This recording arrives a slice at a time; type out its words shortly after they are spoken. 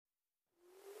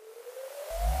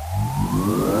Hey,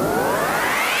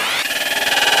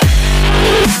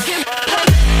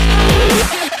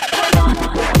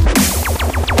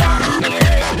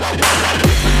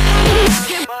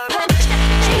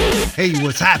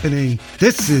 what's happening?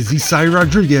 This is Isai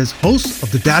Rodriguez, host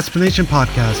of the Daspination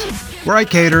Podcast, where I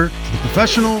cater to the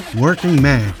professional working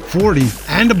man, 40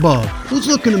 and above, who's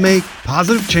looking to make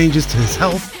positive changes to his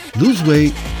health, lose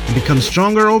weight, and become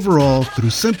stronger overall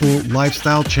through simple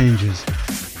lifestyle changes.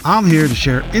 I'm here to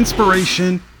share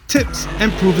inspiration, tips,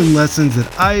 and proven lessons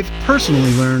that I've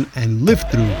personally learned and lived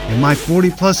through in my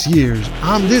 40 plus years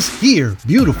on this here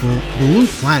beautiful blue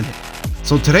planet.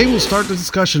 So today we'll start the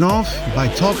discussion off by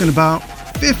talking about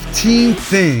 15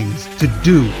 things to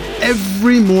do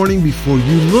every morning before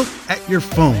you look at your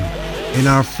phone in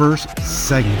our first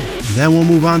segment. Then we'll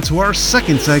move on to our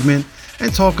second segment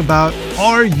and talk about,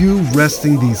 are you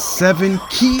resting these 7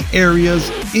 key areas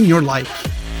in your life?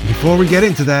 Before we get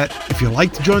into that, if you'd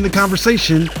like to join the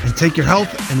conversation and take your health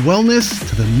and wellness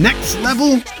to the next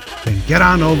level, then get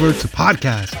on over to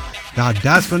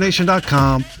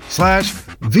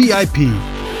podcast.daspination.com/VIP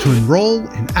to enroll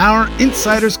in our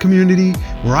insiders community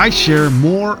where I share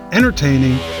more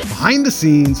entertaining behind the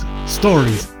scenes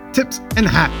stories, tips, and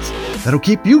hacks that'll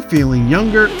keep you feeling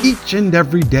younger each and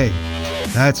every day.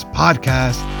 That's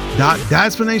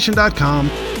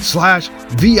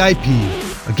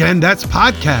podcast.daspination.com/VIP. Again, that's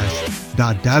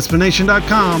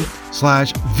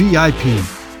podcast.daspination.com/VIP.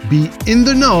 Be in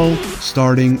the know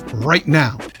starting right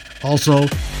now. Also,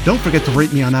 don't forget to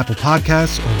rate me on Apple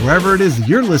Podcasts or wherever it is that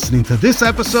you're listening to this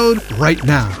episode right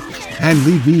now. And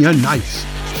leave me a nice,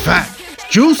 fat,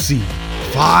 juicy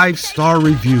 5-star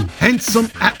review. Hence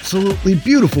some absolutely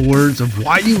beautiful words of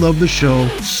why you love the show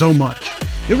so much.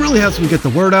 It really helps me get the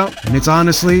word out, and it's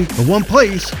honestly the one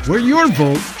place where your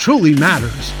vote truly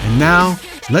matters. And now,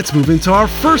 let's move into our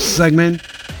first segment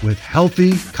with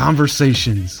healthy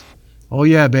conversations. Oh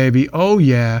yeah, baby. Oh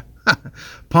yeah.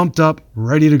 Pumped up,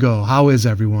 ready to go. How is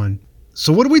everyone?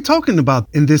 So what are we talking about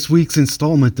in this week's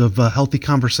installment of Healthy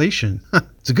Conversation?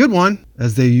 It's a good one,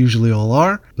 as they usually all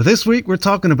are. But this week we're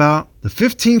talking about the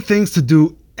 15 things to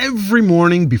do every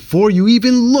morning before you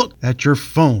even look at your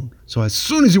phone. So as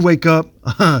soon as you wake up,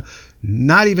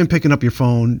 not even picking up your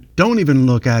phone, don't even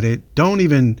look at it, don't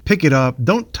even pick it up,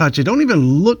 don't touch it, don't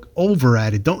even look over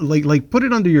at it, don't like put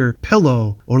it under your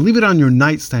pillow or leave it on your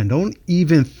nightstand. Don't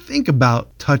even think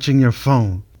about touching your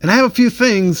phone. And I have a few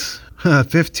things,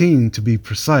 15 to be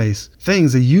precise,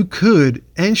 things that you could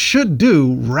and should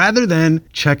do rather than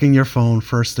checking your phone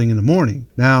first thing in the morning.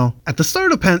 Now, at the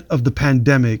start of the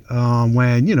pandemic,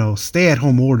 when,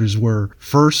 stay-at-home orders were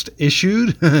first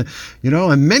issued, and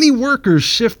many workers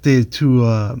shifted to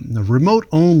a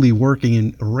remote-only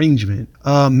working arrangement.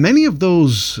 Many of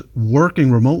those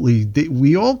working remotely,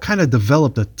 we all kind of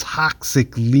developed a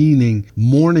toxic-leaning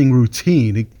morning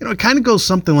routine. It kind of goes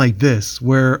something like this,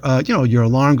 where, your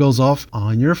alarm goes off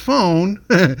on your phone,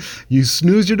 you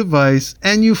snooze your device,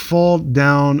 and you fall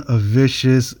down a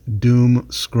vicious doom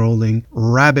scrolling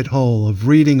rabbit hole of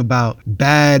reading about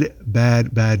bad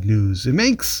news. It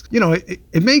makes,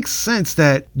 it makes sense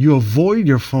that you avoid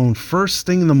your phone first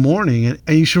thing in the morning,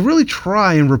 and you should really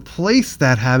try and replace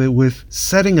that habit with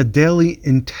setting a daily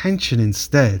intention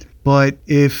instead. But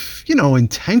if,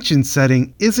 intention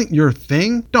setting isn't your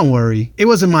thing, don't worry. It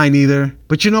wasn't mine either.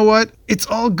 But you know what? It's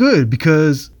all good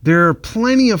because there are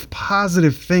plenty of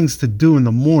positive things to do in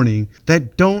the morning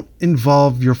that don't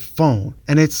involve your phone.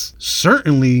 And it's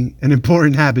certainly an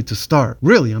important habit to start.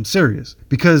 Really, I'm serious.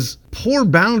 Because poor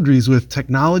boundaries with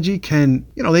technology can,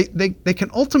 they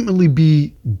can ultimately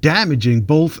be damaging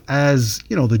both as,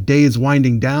 the day is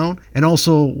winding down and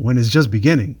also when it's just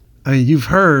beginning. I mean, you've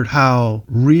heard how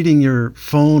reading your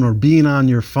phone or being on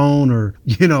your phone or,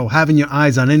 having your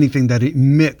eyes on anything that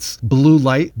emits blue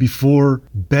light before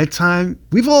bedtime,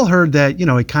 we've all heard that,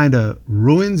 it kind of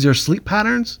ruins your sleep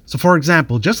patterns. So for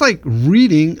example, just like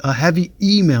reading a heavy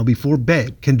email before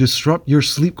bed can disrupt your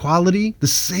sleep quality, the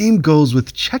same goes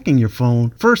with checking your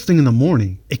phone first thing in the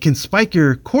morning. It can spike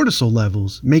your cortisol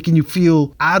levels, making you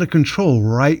feel out of control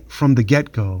right from the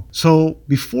get-go. So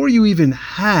before you even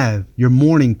have your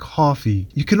morning coffee,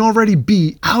 you can already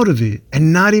be out of it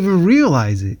and not even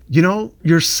realize it.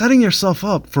 You're setting yourself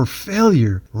up for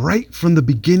failure right from the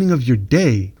beginning of your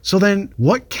day. So then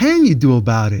what can you do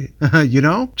about it?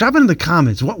 Drop it in the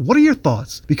comments. What are your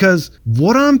thoughts? Because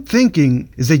what I'm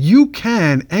thinking is that you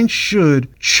can and should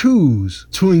choose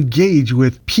to engage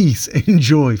with peace and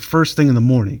joy first thing in the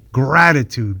morning.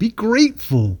 Gratitude. Be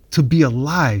grateful to be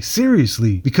alive.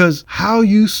 Seriously. Because how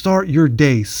you start your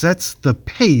day sets the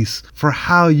pace for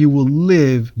how you will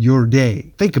live your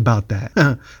day. Think about that.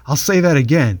 I'll say that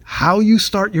again. How you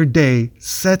start your day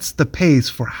sets the pace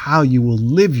for how you will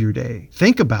live your day.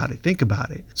 Think about it. Think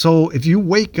about it. So if you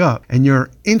wake up and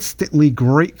you're instantly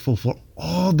grateful for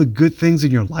all the good things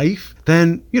in your life,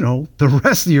 then, the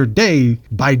rest of your day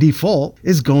by default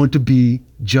is going to be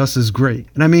just as great.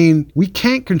 And I mean, we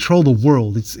can't control the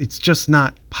world. It's just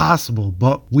not possible,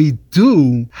 but we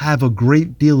do have a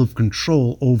great deal of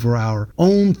control over our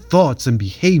own thoughts and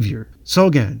behavior. So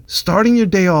again, starting your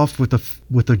day off with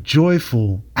a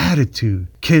joyful attitude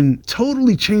can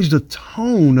totally change the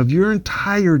tone of your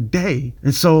entire day.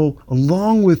 And so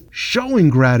along with showing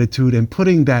gratitude and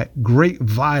putting that great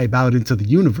vibe out into the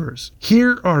universe,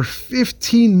 here are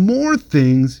 15 more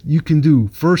things you can do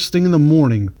first thing in the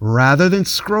morning rather than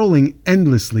scrolling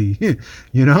endlessly,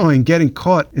 and getting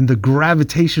caught in the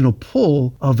gravitational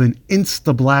pull of an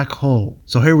insta black hole.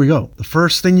 So here we go. The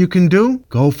first thing you can do,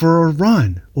 go for a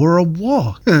run or a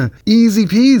walk. Easy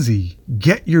peasy.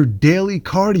 Get your daily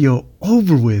cardio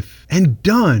over with and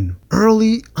done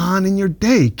early on in your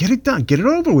day. Get it done. Get it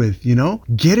over with,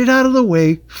 Get it out of the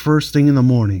way first thing in the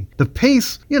morning. The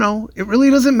pace, it really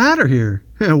doesn't matter here.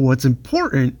 What's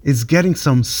important is getting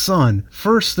some sun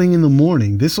first thing in the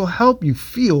morning. This will help you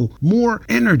feel more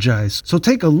energized. So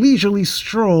take a leisurely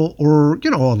stroll or,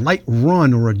 a light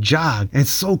run or a jog and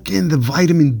soak in the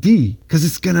vitamin D because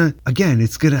it's going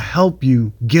to help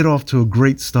you get off to a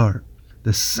great start.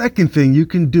 The second thing you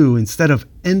can do instead of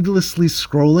endlessly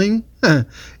scrolling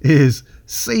is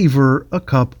savor a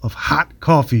cup of hot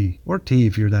coffee or tea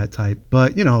if you're that type.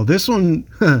 But,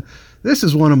 this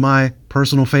is one of my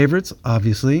personal favorites,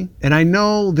 obviously. And I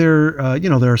know there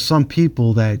are some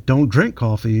people that don't drink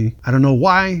coffee. I don't know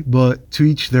why, but to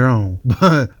each their own.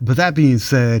 But that being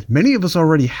said, many of us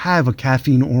already have a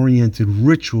caffeine-oriented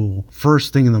ritual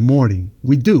first thing in the morning.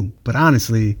 We do. But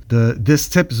honestly, this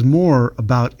tip is more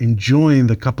about enjoying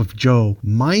the cup of joe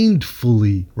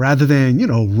mindfully rather than,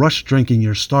 rush drinking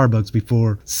your Starbucks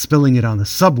before spilling it on the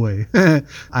subway.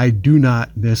 I do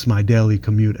not miss my daily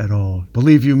commute at all.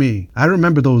 Believe you me, I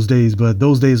remember those days, but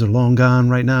those days are long gone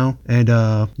right now. And,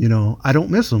 I don't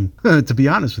miss them, to be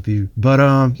honest with you. But,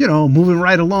 moving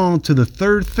right along to the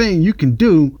third thing you can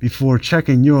do before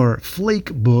checking your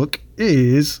flake book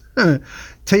is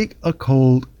take a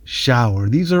cold shower.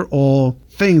 These are all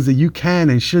things that you can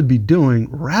and should be doing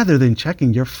rather than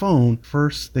checking your phone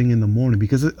first thing in the morning,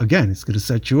 because again, it's going to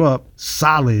set you up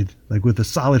solid, like with a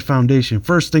solid foundation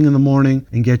first thing in the morning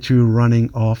and get you running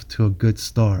off to a good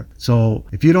start. So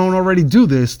if you don't already do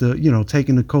this,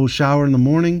 taking a cold shower in the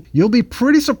morning, you'll be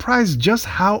pretty surprised just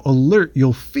how alert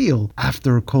you'll feel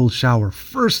after a cold shower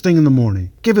first thing in the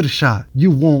morning. Give it a shot.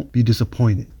 You won't be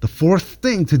disappointed. The fourth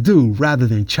thing to do rather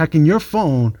than checking your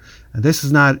phone, and this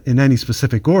is not in any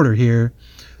specific order here,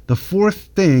 the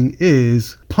fourth thing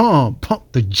is pump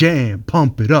the jam,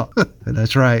 pump it up.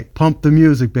 That's right. Pump the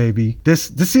music, baby.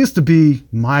 This used to be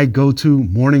my go-to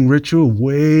morning ritual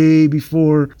way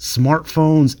before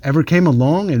smartphones ever came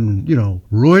along and,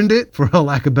 ruined it, for a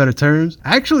lack of better terms.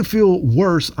 I actually feel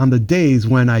worse on the days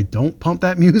when I don't pump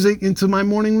that music into my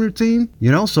morning routine,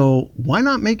 so why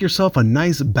not make yourself a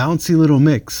nice bouncy little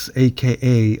mix,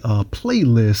 aka a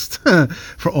playlist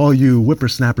for all you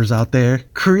whippersnappers out there.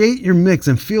 Create your mix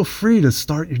and feel free to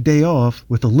start your day off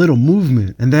with a little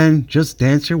movement and then just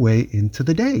dance your way into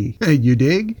the day. You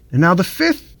dig? And now the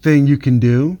fifth thing you can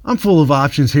do, I'm full of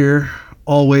options here,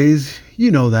 always,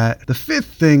 that. The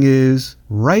fifth thing is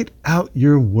write out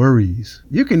your worries.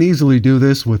 You can easily do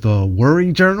this with a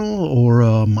worry journal or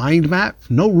a mind map.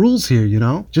 No rules here,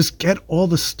 Just get all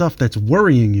the stuff that's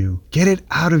worrying you. Get it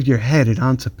out of your head and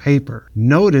onto paper.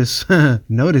 Notice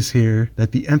here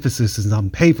that the emphasis is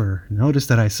on paper. Notice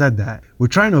that I said that. We're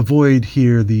trying to avoid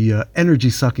here the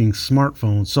energy-sucking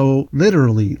smartphone. So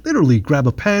literally grab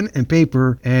a pen and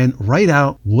paper and write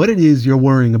out what it is you're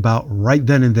worrying about right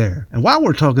then and there. And while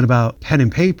we're talking about pen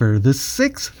and paper, the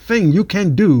sixth thing you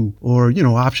can do, or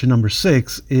option number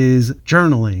 6, is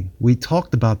journaling. We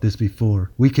talked about this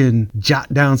before. We can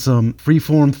jot down some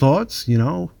freeform thoughts,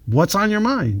 what's on your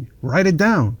mind. Write it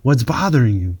down. What's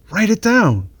bothering you? Write it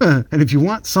down. And if you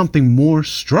want something more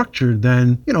structured,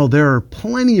 then, there are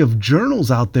plenty of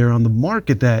journals out there on the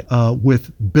market that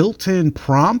with built-in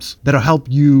prompts that'll help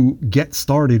you get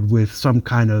started with some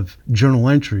kind of journal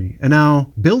entry. And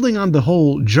now, building on the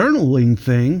whole journaling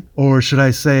thing, or should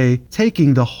I say,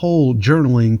 taking the whole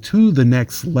journaling to the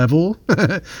next level,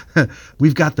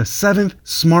 we've got the 7th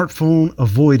smartphone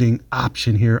avoiding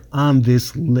option here on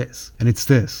this list. And it's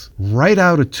this: write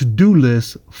out a to-do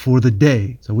list for the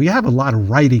day. So we have a lot of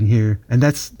writing here, and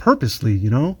that's purposely,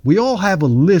 we all have a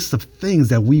list of things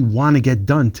that we want to get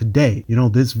done today,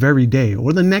 this very day,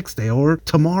 or the next day, or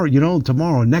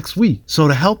tomorrow, next week. So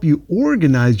to help you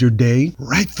organize your day,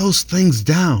 write those things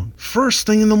down first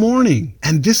thing in the morning.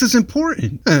 And this is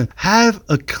important. Have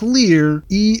a clear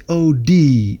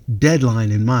EOD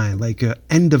deadline in mind, like an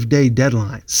end of day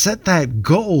deadline. Set that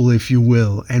goal, if you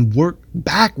will, and work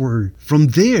backward from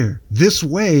there. This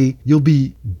way, you'll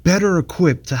be better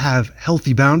equipped to have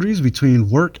healthy boundaries between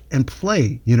work and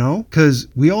play, because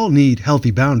we all need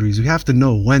healthy boundaries. We have to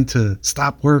know when to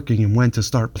stop working and when to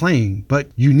start playing, but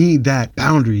you need that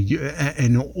boundary.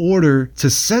 In order to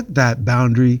set that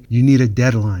boundary, you need a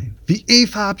deadline. The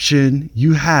 8th option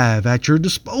you have at your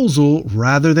disposal,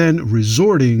 rather than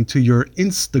resorting to your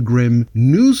Instagram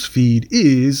newsfeed,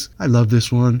 is, I love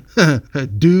this one,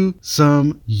 do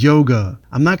some yoga.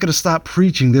 I'm not going to stop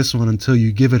preaching this one until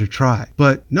you give it a try.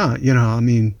 But no,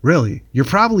 really, you're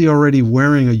probably already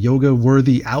wearing a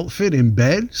yoga-worthy outfit in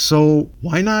bed, so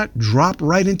why not drop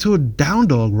right into a down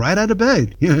dog right out of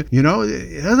bed? It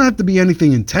doesn't have to be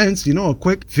anything intense. A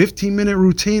quick 15-minute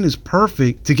routine is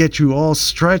perfect to get you all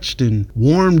stretched and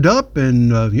warmed up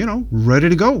and, ready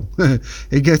to go.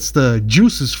 It gets the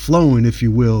juices flowing, if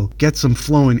you will, gets them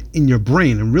flowing in your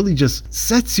brain and really just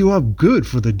sets you up good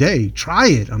for the day. Try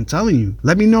it. I'm telling you.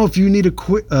 Let me know if you need a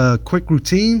quick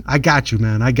routine. I got you,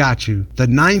 man. I got you. The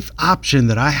 9th option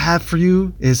that I have for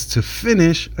you is to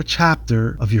finish a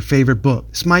chapter of your favorite book.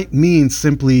 This might mean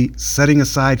simply setting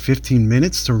aside 15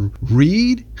 minutes to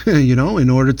read, in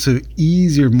order to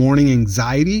ease your morning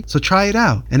anxiety. So try it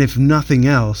out. And if nothing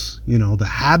else, the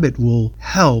habit will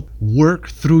help work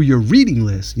through your reading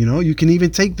list. You can even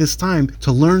take this time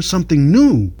to learn something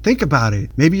new. Think about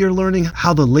it. Maybe you're learning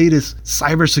how the latest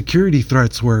cybersecurity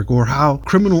threats work, or how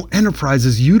criminal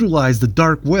enterprises utilize the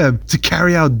dark web to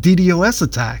carry out DDoS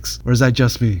attacks. Or is that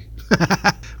just me?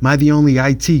 Am I the only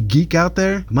IT geek out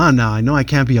there? Come on now, I know I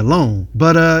can't be alone.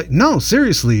 But no,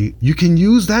 seriously, you can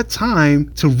use that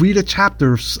time to read a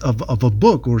chapter of a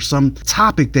book, or some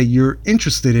topic that you're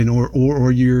interested in,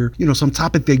 or you're, some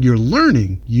topic that you're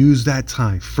learning. Use that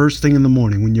time first thing in the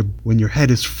morning when your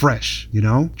head is fresh,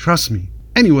 Trust me.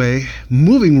 Anyway,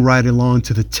 moving right along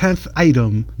to the 10th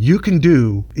item you can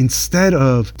do instead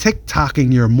of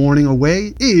TikToking your morning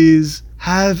away is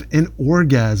have an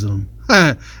orgasm.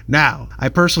 Now, I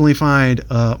personally find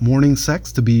morning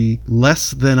sex to be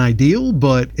less than ideal,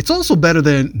 but it's also better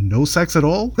than no sex at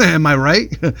all. Am I right?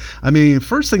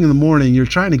 First thing in the morning, you're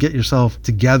trying to get yourself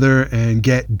together and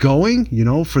get going,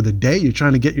 for the day. You're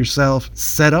trying to get yourself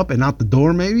set up and out the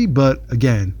door maybe, but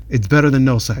again, it's better than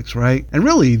no sex, right? And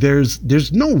really,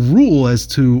 there's no rule as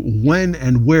to when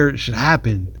and where it should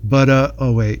happen. But,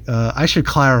 I should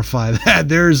clarify that.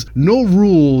 There's no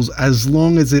rules as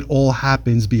long as it all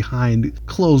happens behind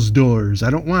closed doors. I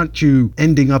don't want you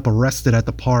ending up arrested at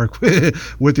the park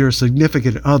with your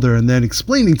significant other and then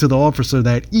explaining to the officer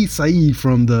that Isai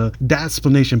from the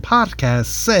Datsplanation podcast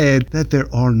said that there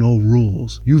are no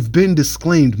rules. You've been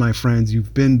disclaimed, my friends.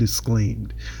 You've been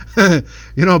disclaimed.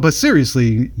 But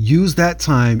seriously, use that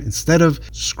time instead of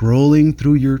scrolling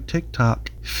through your TikTok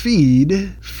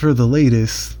feed for the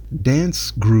latest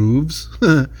dance grooves.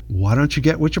 Why don't you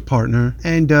get with your partner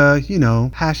and,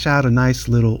 hash out a nice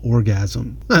little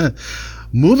orgasm?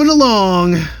 Moving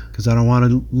along, because I don't want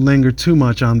to linger too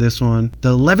much on this one. The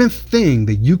 11th thing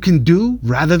that you can do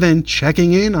rather than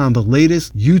checking in on the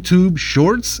latest YouTube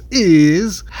shorts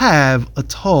is have a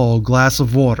tall glass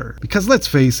of water. Because let's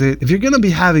face it, if you're going to be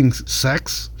having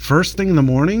sex first thing in the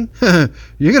morning,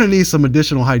 you're going to need some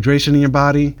additional hydration in your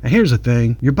body. And here's the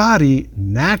thing, your body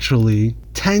naturally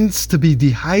tends to be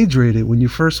dehydrated when you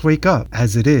first wake up,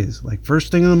 as it is. Like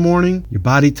first thing in the morning, your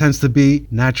body tends to be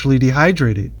naturally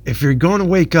dehydrated. If you're going to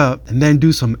wake up and then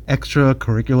do some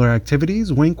extracurricular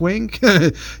activities, wink, wink,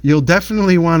 you'll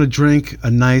definitely want to drink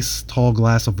a nice tall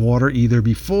glass of water either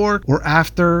before or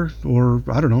after, or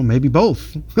I don't know, maybe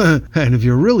both. And if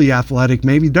you're really athletic,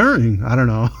 maybe during, I don't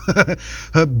know.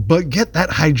 But get that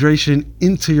hydration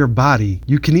into your body.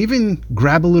 You can even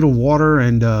grab a little water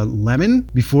and lemon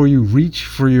before you reach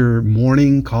for your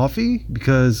morning coffee?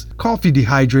 Because coffee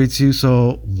dehydrates you,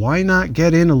 so why not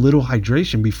get in a little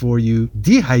hydration before you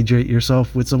dehydrate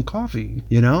yourself with some coffee,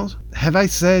 you know? Have I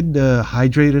said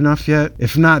hydrate enough yet?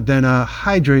 If not, then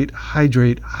hydrate.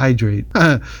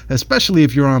 Especially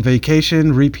if you're on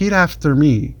vacation, repeat after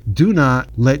me. Do not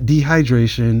let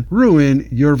dehydration ruin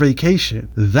your vacation.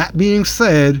 That being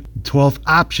said, the 12th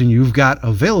option you've got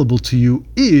available to you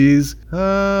is,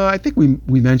 I think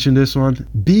we mentioned this one,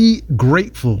 be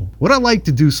grateful. What I like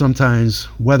to do sometimes,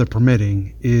 weather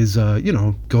permitting, is,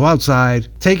 go outside,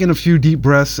 taking a few deep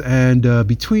breaths, and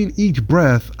between each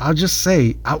breath, I'll just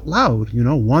say out loud,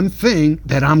 one thing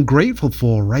that I'm grateful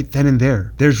for right then and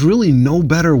there. There's really no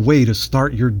better way to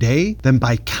start your day than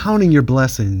by counting your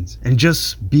blessings and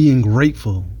just being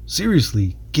grateful.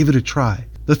 Seriously, give it a try.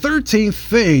 The 13th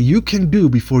thing you can do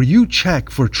before you check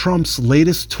for Trump's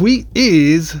latest tweet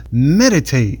is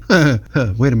meditate.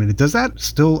 Wait a minute, does that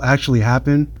still actually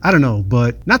happen? I don't know,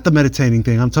 but not the meditating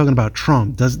thing. I'm talking about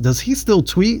Trump. Does he still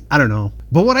tweet? I don't know.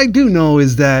 But what I do know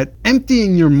is that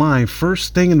emptying your mind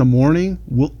first thing in the morning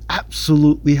will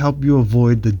absolutely help you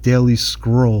avoid the daily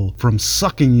scroll from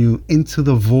sucking you into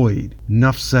the void.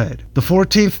 Enough said. The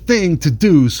 14th thing to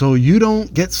do so you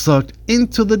don't get sucked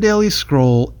into the daily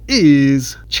scroll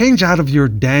is change out of your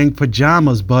dang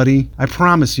pajamas, buddy. I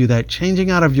promise you that changing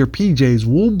out of your PJs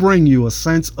will bring you a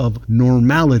sense of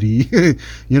normality.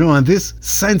 And this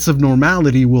sense of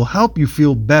normality will help you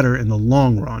feel better in the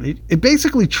long run. It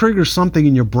basically triggers something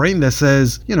in your brain that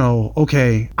says,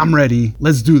 okay, I'm ready.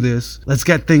 Let's do this. Let's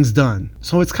get things done.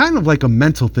 So it's kind of like a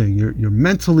mental thing. You're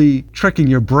mentally tricking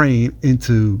your brain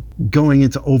into going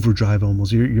into overdrive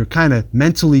almost. You're kind of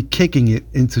mentally kicking it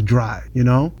into drive,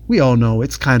 We all know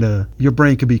it's your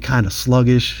brain could be kind of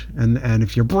sluggish, and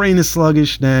if your brain is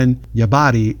sluggish, then your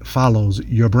body follows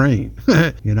your brain,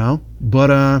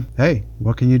 But hey,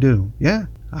 what can you do? Yeah,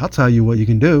 I'll tell you what you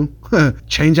can do.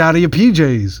 Change out of your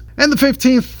PJs. And the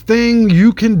 15th thing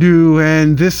you can do,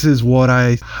 and this is what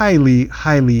I highly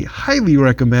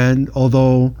recommend,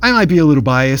 although I might be a little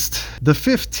biased. The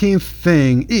 15th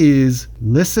thing is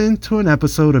listen to an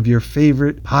episode of your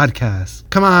favorite podcast.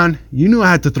 Come on, you knew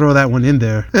I had to throw that one in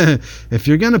there. If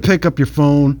you're going to pick up your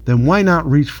phone, then why not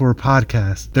reach for a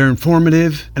podcast? They're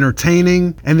informative,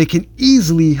 entertaining, and they can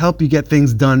easily help you get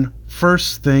things done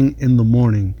first thing in the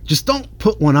morning. Just don't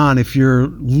put one on if you're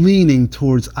leaning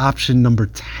towards option number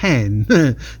 10.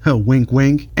 Wink,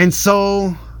 wink. And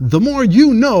so the more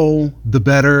you know, the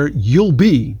better you'll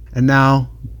be. And now,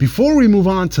 before we move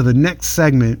on to the next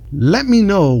segment, let me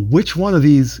know which one of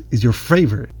these is your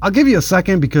favorite. I'll give you a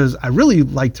second because I really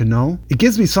like to know. It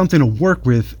gives me something to work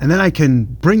with, and then I can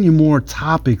bring you more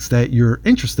topics that you're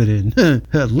interested in.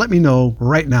 Let me know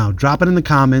right now. Drop it in the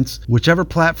comments, whichever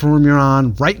platform you're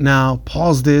on right now.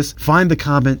 Pause this, find the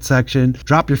comment section,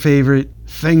 drop your favorite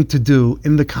thing to do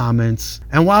in the comments.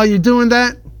 And while you're doing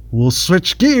that, we'll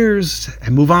switch gears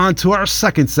and move on to our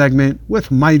second segment with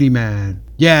Mighty Man.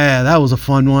 Yeah, that was a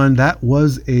fun one. That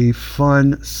was a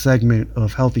fun segment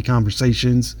of Healthy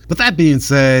Conversations. But that being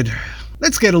said,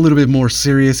 let's get a little bit more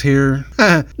serious here.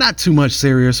 Not too much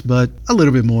serious, but a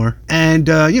little bit more. And,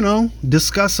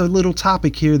 discuss a little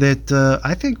topic here that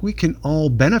I think we can all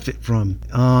benefit from.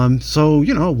 So,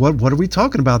 what are we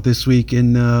talking about this week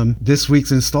in this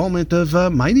week's installment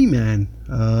of Mighty Man?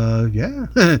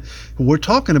 We're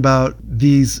talking about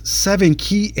these 7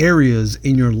 key areas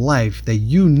in your life that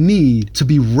you need to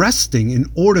be resting in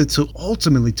order to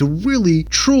ultimately, to really,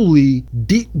 truly,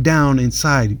 deep down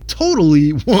inside,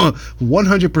 totally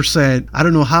 100%. I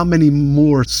don't know how many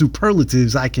more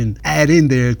superlatives I can add in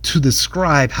there to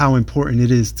describe how important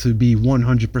it is to be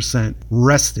 100%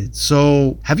 rested.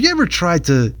 So, have you ever tried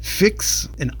to fix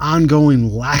an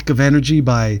ongoing lack of energy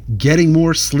by getting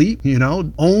more sleep,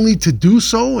 only to do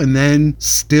so and then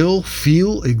still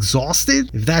feel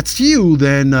exhausted? If that's you,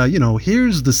 then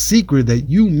here's the secret that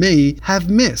you may have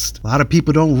missed. A lot of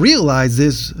people don't realize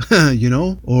this,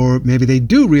 or maybe they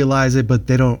do realize it, but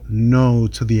they don't know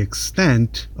to the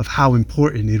extent of how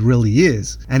important it really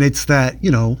is. And it's that,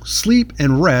 sleep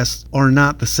and rest are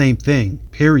not the same thing.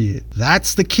 Period.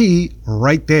 That's the key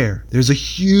right there. There's a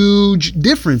huge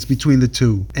difference between the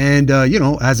two. And,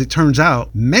 as it turns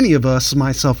out, many of us,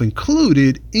 myself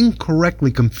included,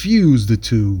 incorrectly confuse the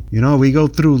two. We go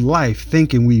through life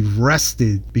thinking we've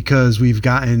rested because we've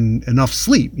gotten enough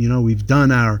sleep. We've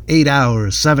done our 8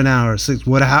 hours, 7 hours, 6,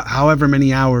 however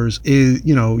many hours is,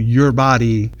 your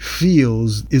body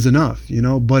feels is enough,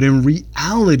 but in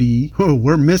reality,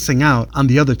 we're missing out on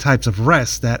the other types of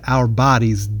rest that our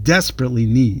bodies desperately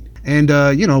need. And,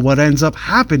 what ends up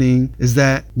happening is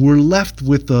that we're left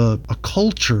with a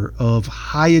culture of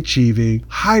high achieving,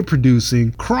 high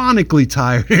producing, chronically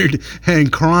tired,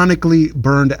 and chronically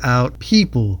burned out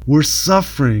people. We're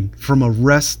suffering from a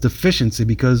rest deficiency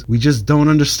because we just don't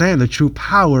understand the true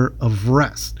power of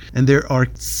rest. And there are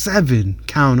 7,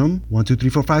 count them, 1, 2, 3,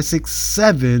 4, 5, 6,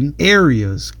 7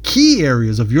 areas, key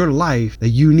areas of your life that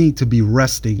you need to be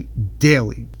resting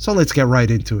daily. So let's get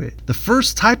right into it. The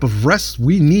first type of rest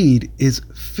we need is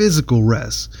physical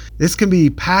rest. This can be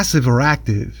passive or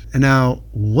active. And now,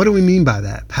 what do we mean by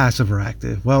that, passive or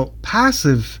active? Well,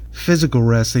 passive physical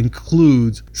rest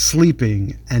includes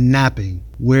sleeping and napping,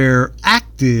 where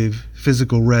active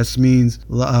physical rest means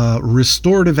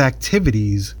restorative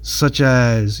activities such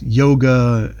as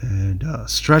yoga and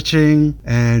stretching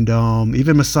and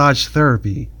even massage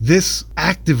therapy. This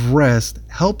active rest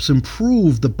helps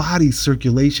improve the body's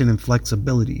circulation and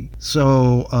flexibility.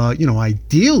 So,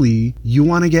 ideally, you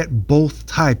want to get both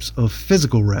types of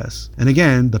physical rest. And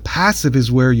again, the passive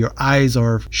is where your eyes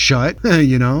are shut, and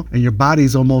your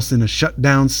body's almost in a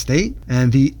shutdown state.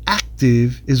 And the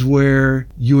active is where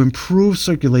you improve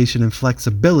circulation and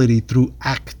flexibility through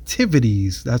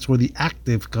activities. That's where the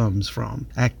active comes from.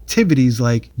 Activities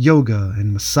like yoga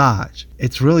and massage.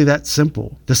 It's really that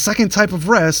simple. The second type of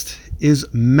rest is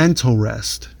mental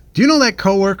rest. Do you know that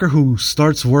coworker who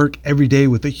starts work every day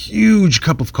with a huge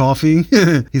cup of coffee?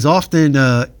 He's often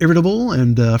irritable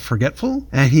and forgetful,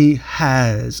 and he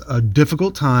has a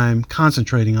difficult time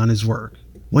concentrating on his work.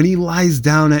 When he lies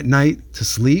down at night to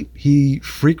sleep, he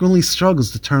frequently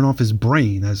struggles to turn off his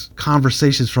brain as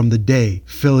conversations from the day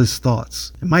fill his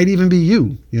thoughts. It might even be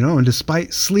you, and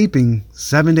despite sleeping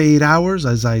 7 to 8 hours,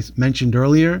 as I mentioned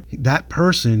earlier, that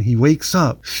person, he wakes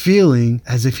up feeling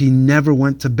as if he never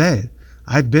went to bed.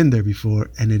 I've been there before,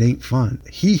 and it ain't fun.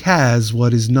 He has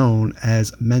what is known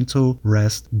as mental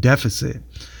rest deficit.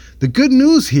 The good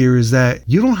news here is that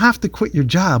you don't have to quit your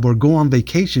job or go on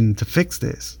vacation to fix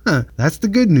this. That's the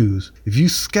good news. If you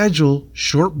schedule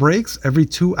short breaks every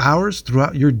 2 hours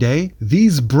throughout your day,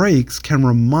 these breaks can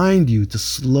remind you to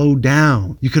slow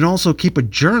down. You can also keep a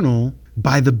journal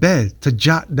by the bed to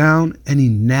jot down any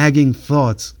nagging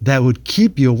thoughts that would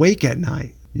keep you awake at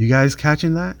night. You guys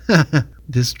catching that?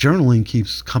 This journaling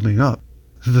keeps coming up.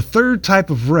 The third type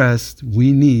of rest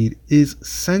we need is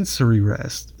sensory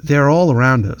rest. They're all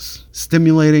around us,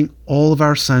 stimulating all of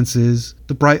our senses,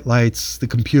 the bright lights, the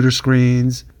computer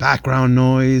screens, background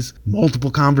noise,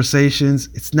 multiple conversations.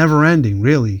 It's never ending,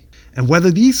 really. And whether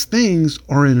these things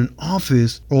are in an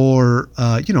office or,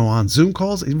 on Zoom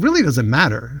calls, it really doesn't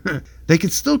matter. They can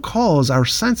still cause our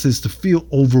senses to feel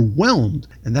overwhelmed.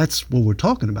 And that's what we're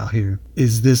talking about here,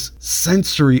 is this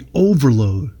sensory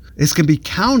overload. This can be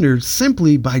countered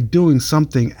simply by doing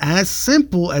something as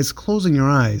simple as closing your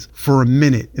eyes for a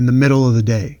minute in the middle of the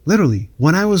day. Literally,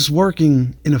 when I was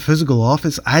working in a physical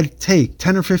office, I'd take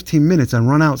 10 or 15 minutes and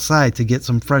run outside to get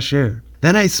some fresh air.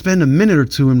 Then I'd spend a minute or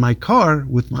two in my car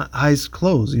with my eyes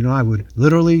closed. I would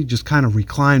literally just kind of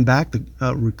recline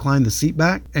the seat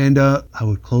back, and I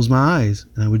would close my eyes,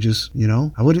 and I would just,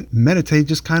 I wouldn't meditate,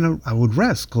 just I would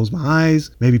rest, close my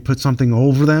eyes, maybe put something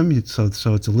over them so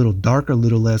it's a little darker, a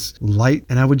little less light,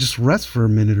 and I would just rest for a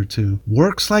minute or two.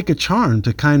 Works like a charm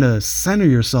to kind of center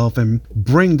yourself and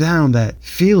bring down that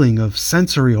feeling of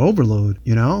sensory overload,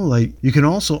 like you can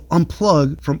also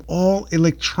unplug from all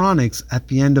electronics at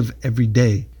the end of every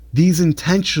day. These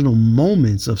intentional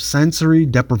moments of sensory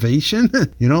deprivation,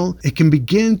 it can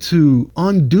begin to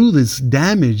undo this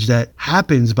damage that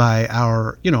happens by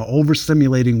our,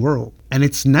 overstimulating world. And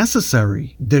it's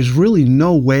necessary. There's really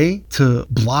no way to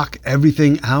block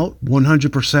everything out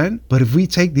 100%. But if we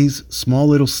take these small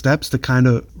little steps to kind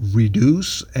of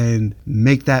reduce and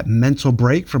make that mental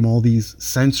break from all these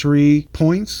sensory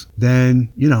points,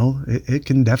 then, it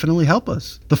can definitely help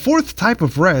us. The fourth type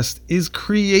of rest is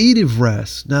creative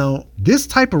rest. Now, this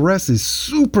type of rest is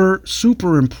super,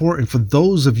 super important for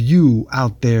those of you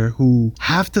out there who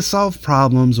have to solve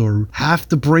problems or have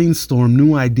to brainstorm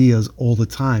new ideas all the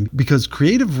time, because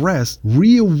creative rest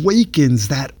reawakens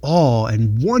that awe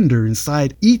and wonder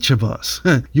inside each of us.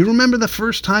 You remember the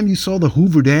first time you saw the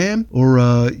Hoover Dam or,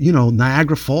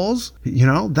 Niagara Falls?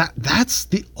 That's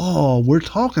the awe we're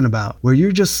talking about, where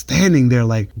you're just standing there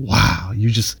like, wow, you're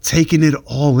just taking it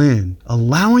all in,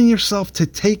 allowing yourself to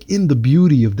take in the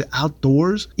beauty of the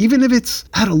outdoors, even if it's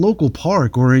at a local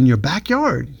park or in your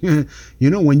backyard.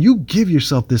 When you give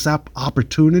yourself this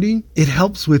opportunity, it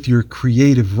helps with your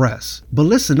creative rest. But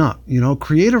listen up,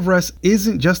 creative rest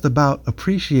isn't just about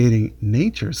appreciating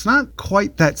nature. It's not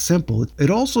quite that simple. It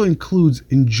also includes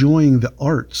enjoying the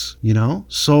arts,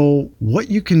 So what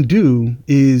you can do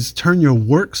is turn your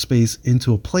workspace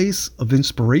into a place of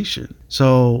inspiration.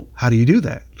 So how do you do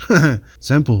that?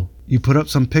 Simple. You put up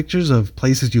some pictures of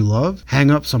places you love,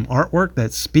 hang up some artwork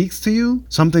that speaks to you,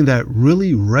 something that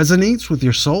really resonates with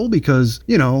your soul, because,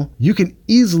 you can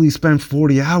easily spend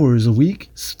 40 hours a week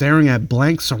staring at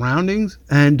blank surroundings.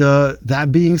 And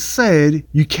that being said,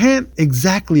 you can't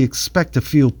exactly expect to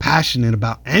feel passionate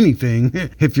about anything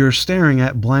if you're staring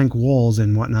at blank walls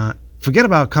and whatnot. Forget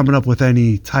about coming up with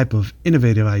any type of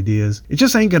innovative ideas. It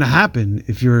just ain't gonna happen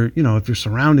if your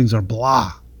surroundings are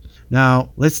blah.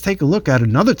 Now, let's take a look at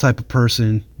another type of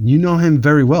person. You know him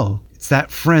very well. It's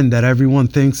that friend that everyone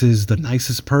thinks is the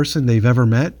nicest person they've ever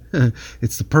met.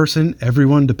 It's the person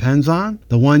everyone depends on.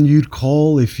 The one you'd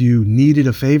call if you needed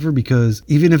a favor, because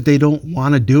even if they don't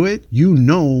want to do it,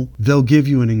 they'll give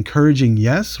you an encouraging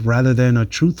yes rather than a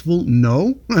truthful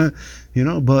no.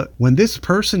 But when this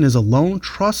person is alone,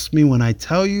 trust me when I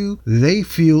tell you, they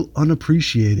feel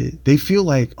unappreciated. They feel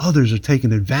like others are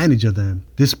taking advantage of them.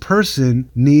 This person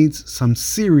needs some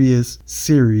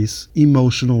serious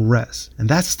emotional rest. And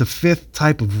that's the fifth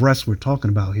type of rest we're talking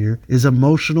about here, is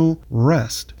emotional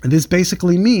rest. And this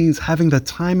basically means having the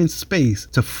time and space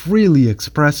to freely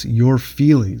express your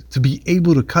feelings, to be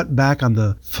able to cut back on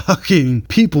the fucking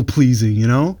people pleasing,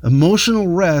 Emotional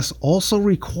rest also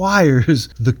requires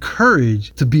the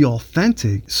courage to be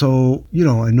authentic. So,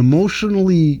 an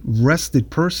emotionally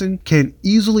rested person can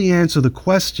easily answer the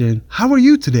question, how are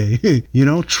you today?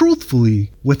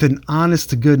 Truthfully, with an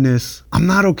honest to goodness, I'm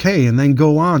not okay, and then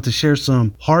go on to share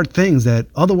some hard things that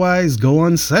otherwise go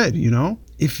unsaid,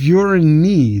 If you're in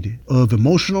need of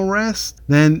emotional rest,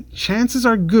 then chances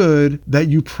are good that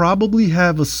you probably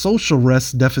have a social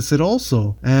rest deficit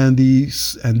also. And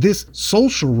this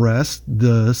social rest,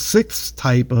 the sixth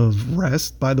type of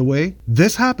rest, by the way,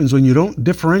 this happens when you don't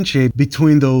differentiate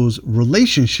between those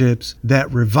relationships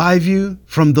that revive you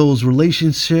from those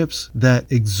relationships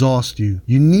that exhaust you.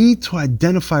 You need to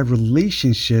identify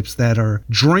relationships that are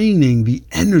draining the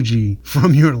energy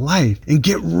from your life and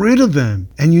get rid of them.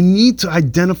 And you need to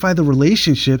identify the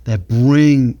relationship that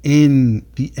bring in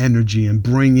the energy and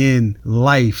bring in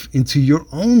life into your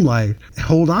own life.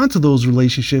 Hold on to those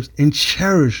relationships and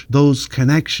cherish those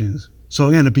connections. So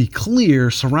again, to be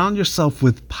clear, surround yourself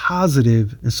with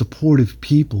positive and supportive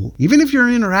people. Even if your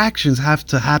interactions have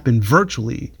to happen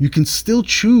virtually, you can still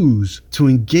choose to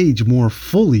engage more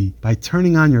fully by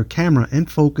turning on your camera and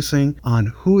focusing on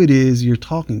who it is you're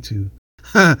talking to.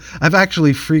 I've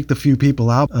actually freaked a few people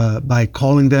out by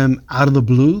calling them out of the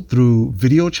blue through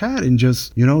video chat and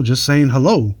just saying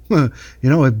hello.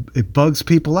 It bugs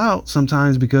people out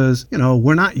sometimes because,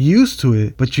 we're not used to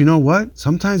it. But you know what?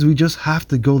 Sometimes we just have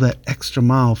to go that extra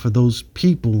mile for those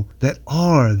people that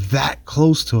are that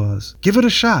close to us. Give it a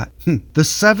shot. The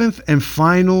seventh and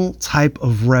final type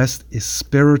of rest is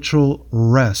spiritual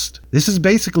rest. This is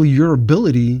basically your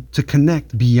ability to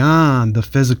connect beyond the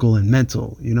physical and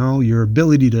mental, your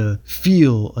ability to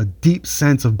feel a deep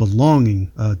sense of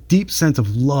belonging, a deep sense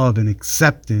of love and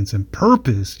acceptance and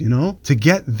purpose, To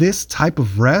get this type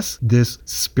of rest, this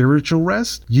spiritual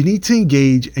rest, you need to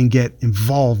engage and get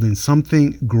involved in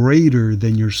something greater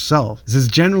than yourself. This is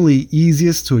generally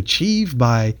easiest to achieve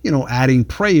by, adding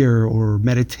prayer or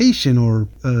meditation or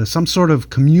some sort of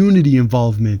community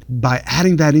involvement, by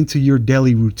adding that into your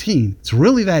daily routine. It's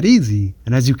really that easy.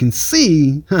 And as you can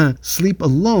see, sleep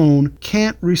alone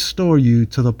can't restore you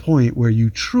to the point where you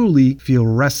truly feel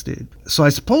rested. So I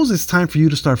suppose it's time for you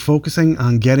to start focusing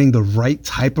on getting the right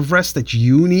type of rest that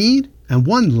you need. And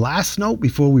one last note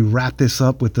before we wrap this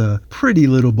up with a pretty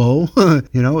little bow,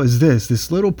 is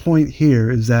this little point here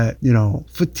is that,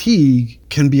 fatigue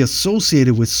can be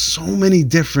associated with so many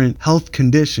different health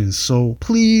conditions. So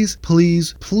please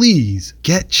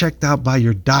get checked out by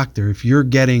your doctor if you're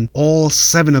getting all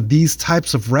 7 of these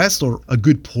types of rest, or a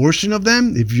good portion of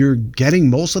them. If you're getting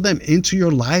most of them into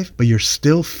your life, but you're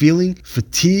still feeling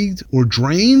fatigued or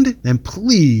drained, then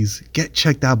please get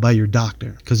checked out by your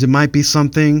doctor, because it might be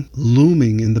something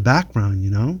looming in the background,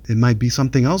 It might be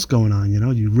something else going on,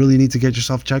 You really need to get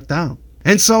yourself checked out.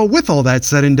 And so with all that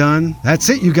said and done, that's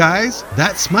it, you guys.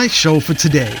 That's my show for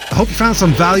today. I hope you found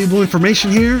some valuable information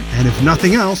here. And if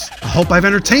nothing else, I hope I've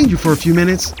entertained you for a few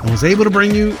minutes and was able to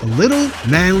bring you a little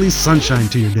manly sunshine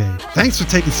to your day. Thanks for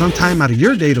taking some time out of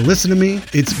your day to listen to me.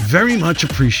 It's very much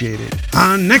appreciated.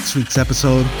 On next week's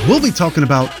episode, we'll be talking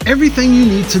about everything you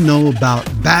need to know about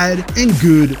bad and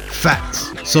good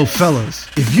fats. So fellas,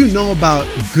 if you know about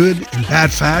good and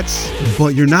bad fats,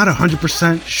 but you're not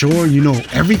 100% sure you know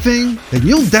everything, then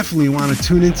you'll definitely want to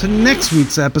tune into next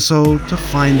week's episode to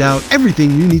find out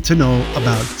everything you need to know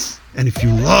about it. And if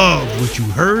you love what you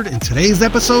heard in today's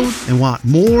episode and want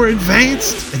more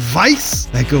advanced advice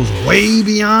that goes way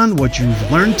beyond what you've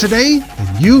learned today,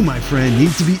 then you, my friend,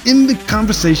 need to be in the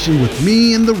conversation with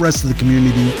me and the rest of the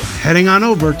community by heading on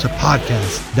over to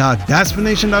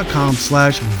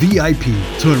podcast.daspination.com/VIP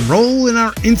to enroll in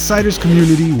our insiders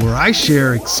community where I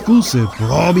share exclusive,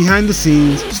 raw behind the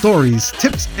scenes stories,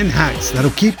 tips, and hacks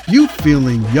that'll keep you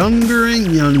feeling younger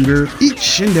and younger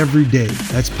each and every day.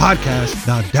 That's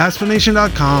podcast.daspination.com/VIP.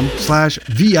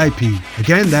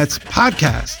 Again, that's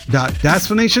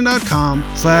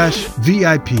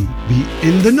podcast.daspination.com/VIP. Be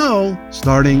in the know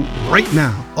starting right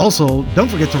now. Also, don't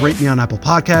forget to rate me on Apple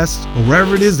Podcasts or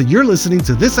wherever it is that you're listening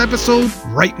to this episode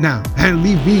right now. And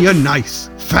leave me a nice,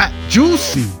 fat,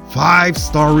 juicy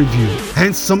 5-star review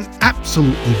and some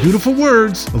absolutely beautiful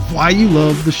words of why you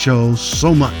love the show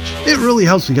so much. It really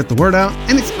helps me get the word out,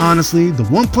 and it's honestly the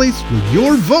one place where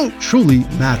your vote truly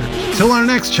matters. Till our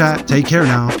next chat, take care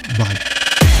now. Bye.